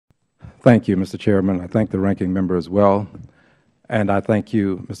Thank you, Mr. Chairman. I thank the ranking member as well, and I thank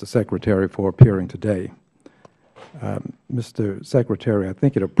you, Mr. Secretary, for appearing today. Mr. Secretary, I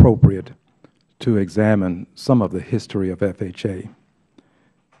think it appropriate to examine some of the history of FHA.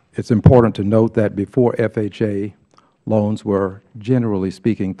 It's important to note that before FHA, loans were, generally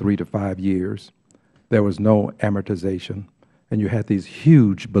speaking, 3 to 5 years. There was no amortization, and you had these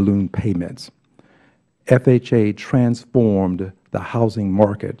huge balloon payments. FHA transformed the housing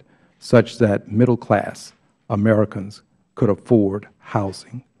market such that middle-class Americans could afford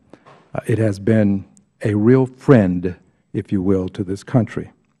housing. It has been a real friend, if you will, to this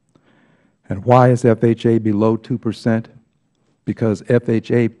country. And why is FHA below 2%? Because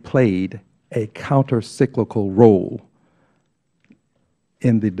FHA played a counter-cyclical role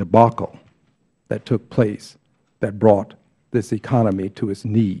in the debacle that took place that brought this economy to its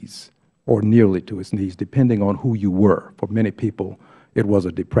knees, or nearly to its knees, depending on who you were. For many people, it was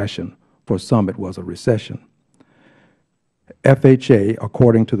a depression. For some, it was a recession. FHA,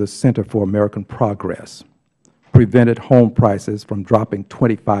 according to the Center for American Progress, prevented home prices from dropping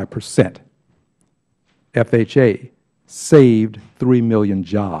 25%. FHA saved 3 million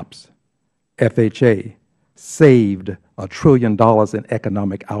jobs. FHA saved $1 trillion in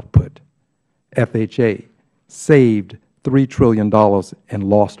economic output. FHA saved $3 trillion in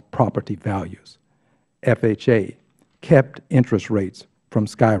lost property values. FHA kept interest rates from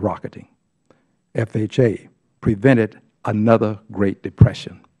skyrocketing. FHA prevented another Great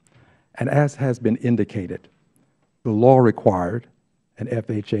Depression. And as has been indicated, the law required, and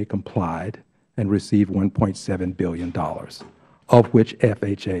FHA complied and received $1.7 billion, of which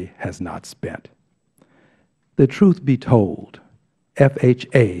FHA has not spent. The truth be told,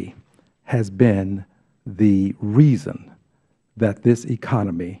 FHA has been the reason that this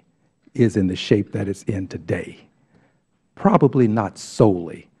economy is in the shape that it's in today. Probably not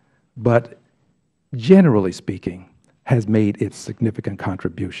solely, but generally speaking, has made its significant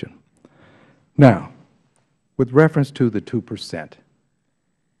contribution. Now, with reference to the 2%,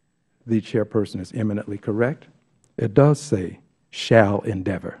 the chairperson is eminently correct. It does say, shall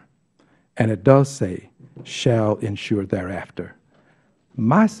endeavor, and it does say, shall ensure thereafter.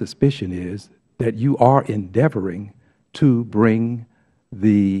 My suspicion is that you are endeavoring to bring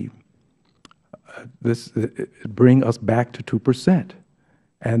bring us back to 2%,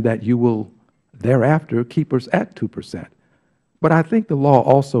 and that you will thereafter keep us at 2%. But I think the law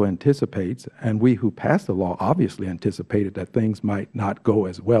also anticipates, and we who passed the law obviously anticipated, that things might not go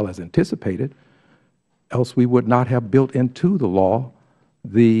as well as anticipated, else we would not have built into the law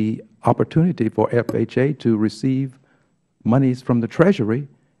the opportunity for FHA to receive monies from the Treasury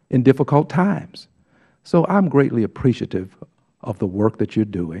in difficult times. So I'm greatly appreciative of the work that you're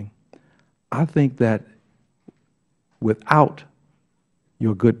doing. I think that without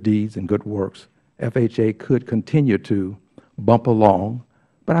your good deeds and good works, FHA could continue to bump along,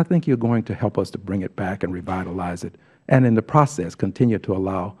 but I think you're going to help us to bring it back and revitalize it, and in the process continue to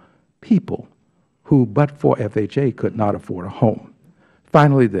allow people who, but for FHA, could not afford a home.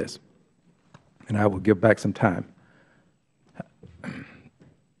 Finally, this, and I will give back some time.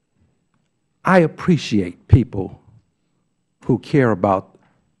 I appreciate people who care about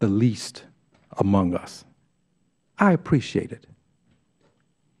the least among us. I appreciate it.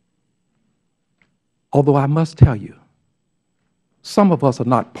 Although I must tell you, some of us are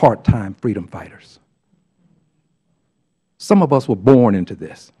not part-time freedom fighters. Some of us were born into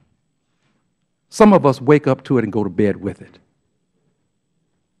this. Some of us wake up to it and go to bed with it.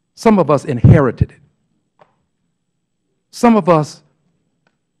 Some of us inherited it. Some of us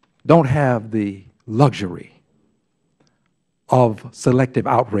don't have the luxury of selective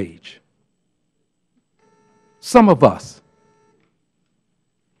outrage. Some of us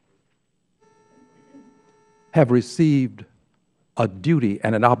have received a duty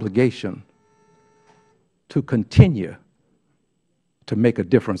and an obligation to continue to make a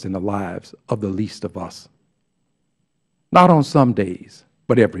difference in the lives of the least of us. Not on some days,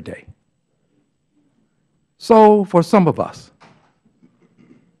 but every day. So for some of us,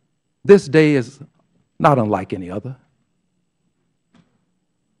 this day is not unlike any other.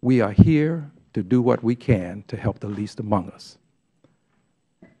 We are here to do what we can to help the least among us.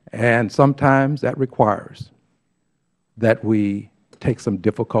 And sometimes that requires that we take some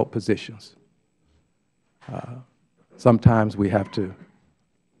difficult positions. Sometimes we have to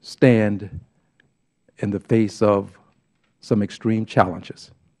stand in the face of some extreme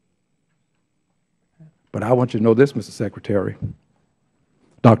challenges. But I want you to know this, Mr. Secretary.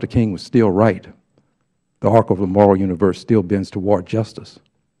 Dr. King was still right. The arc of the moral universe still bends toward justice.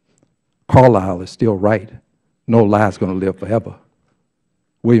 Carlyle is still right. No lie is going to live forever.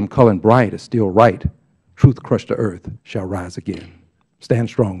 William Cullen Bryant is still right. Truth crushed to earth shall rise again. Stand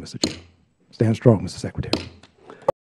strong, Mr. Chair. Stand strong, Mr. Secretary.